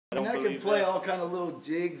I don't I can believe play that. all kind of little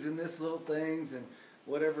jigs and this little things and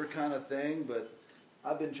whatever kind of thing, but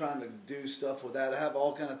I've been trying to do stuff with that. I have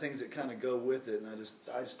all kind of things that kind of go with it, and I just,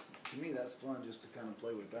 to me, that's fun just to kind of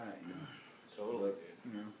play with that. You know? Totally, But,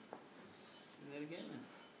 dude. you know, Do that again.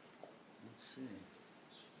 let's see.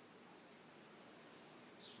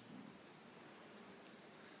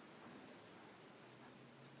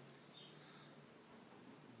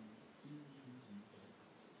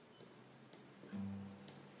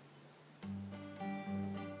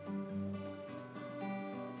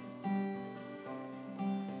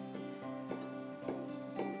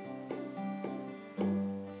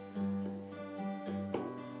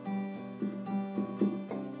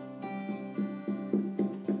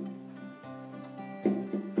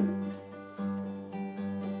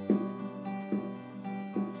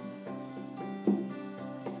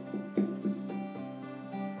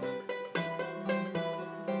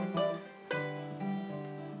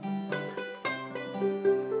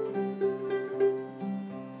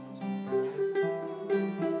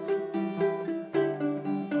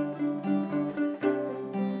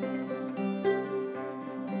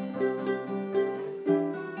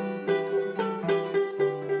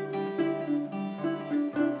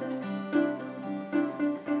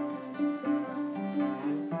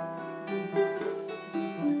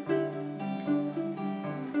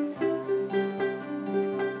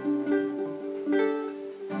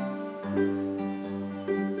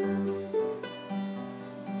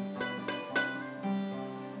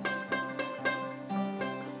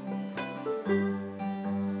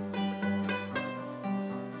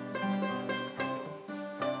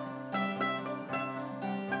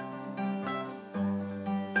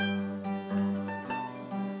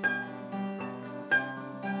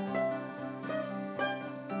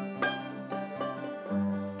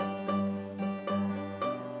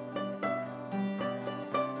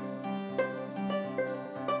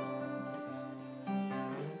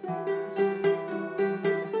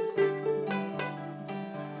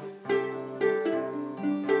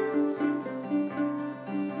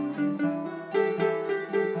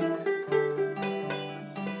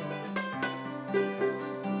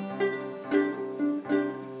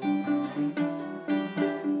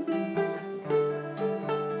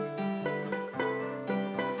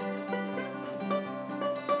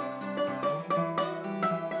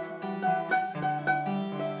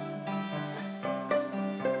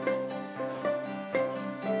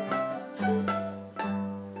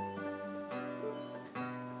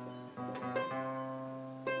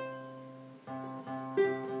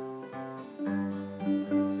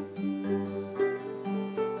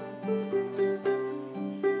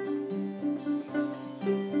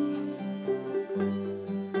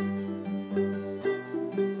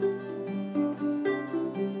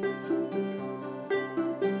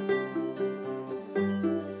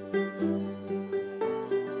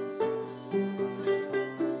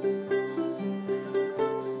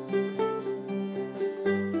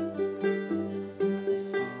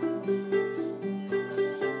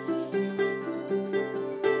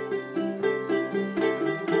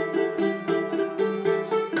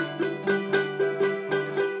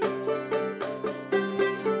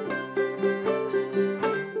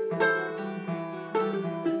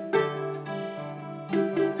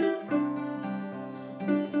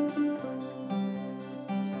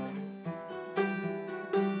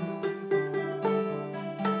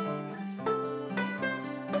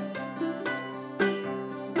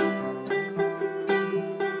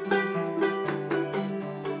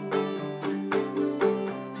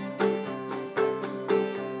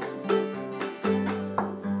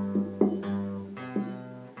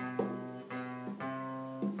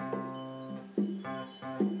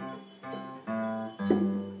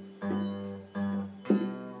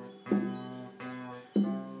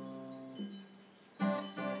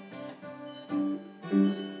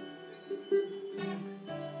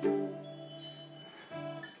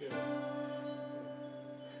 Good.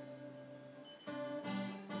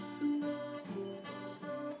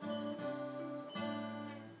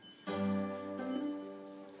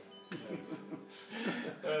 Nice.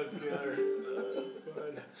 That's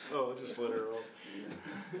good. Oh, I'll just let her roll.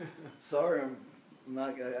 Sorry, I'm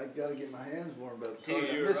not. I got to get my hands warmed up.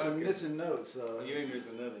 Sorry, You're I'm missing notes. You ain't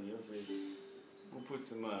missing nothing. You'll see. We'll put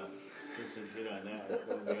some hit on that.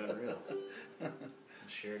 It'll be unreal.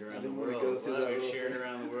 Share it around the world. Go through that Share it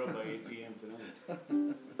around the world by 8 p.m. tonight.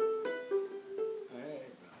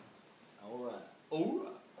 All right.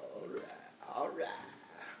 All right.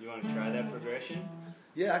 You want to try that progression?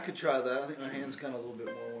 Yeah, I could try that. I think my hand's kind of a little bit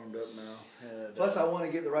more warmed up now. But Plus, I want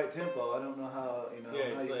to get the right tempo. I don't know how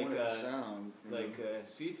Yeah, how it's you like, want it to sound. like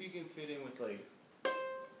see if you can fit in with like.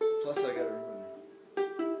 Plus, I got to remember.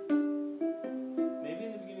 Maybe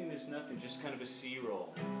in the beginning there's nothing, just kind of a C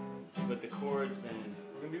roll. But the chords then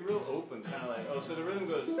we're gonna be real open, kind of like so the rhythm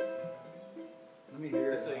goes. Let me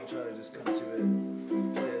hear It's it. like- I'll try to just come to it.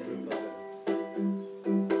 Play a loop of it.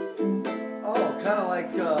 Oh, kind of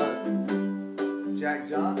like Jack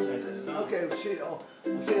Johnson. That's the song. Okay, well, shit. Oh,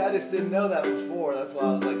 see, I just didn't know that before. That's why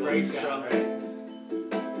I was like, Breakdown, strum right? it.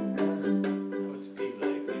 What's B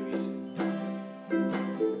like? Maybe C.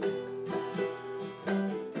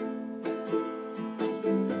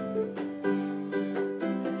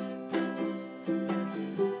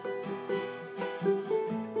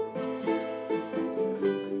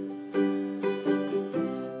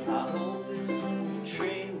 I hope this old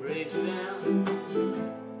train breaks down.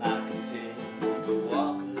 I continue to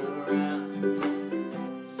walk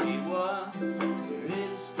around, see what there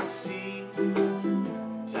is to see.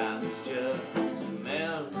 Time is just a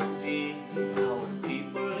melody. All the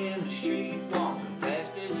people in the street walking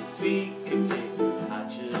fast as your feet can take. I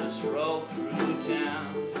just roll through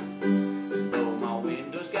town. Though my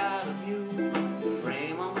window's got a view, the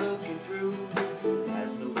frame I'm looking through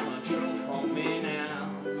has no control for me now.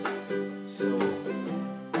 So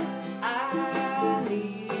I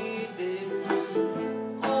need this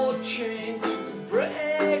old train to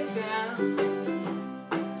break down.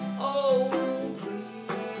 Oh,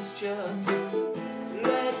 please just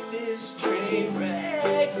let this train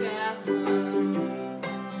break down.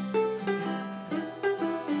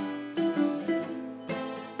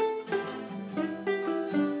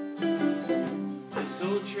 This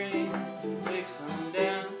old train breaks on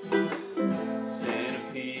down.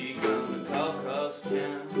 Centipede gonna call across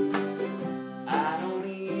town. I don't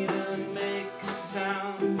even make a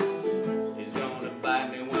sound. It's gonna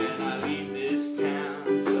bite me when I leave this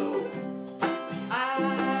town. So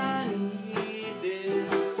I need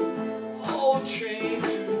this old train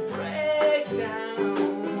to break down.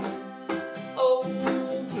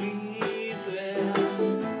 Oh, please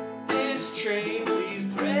let this train please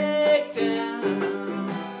break down.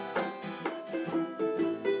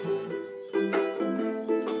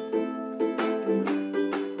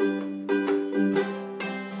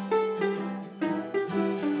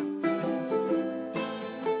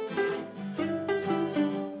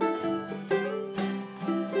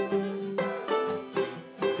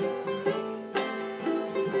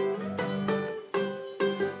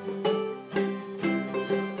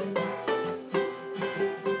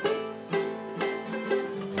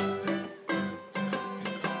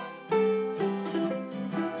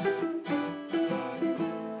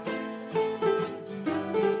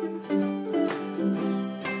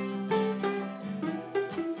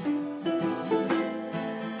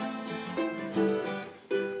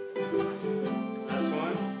 Last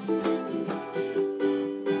one.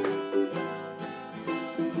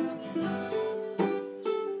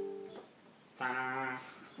 Ta-da.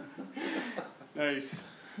 Nice.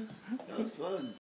 That was fun.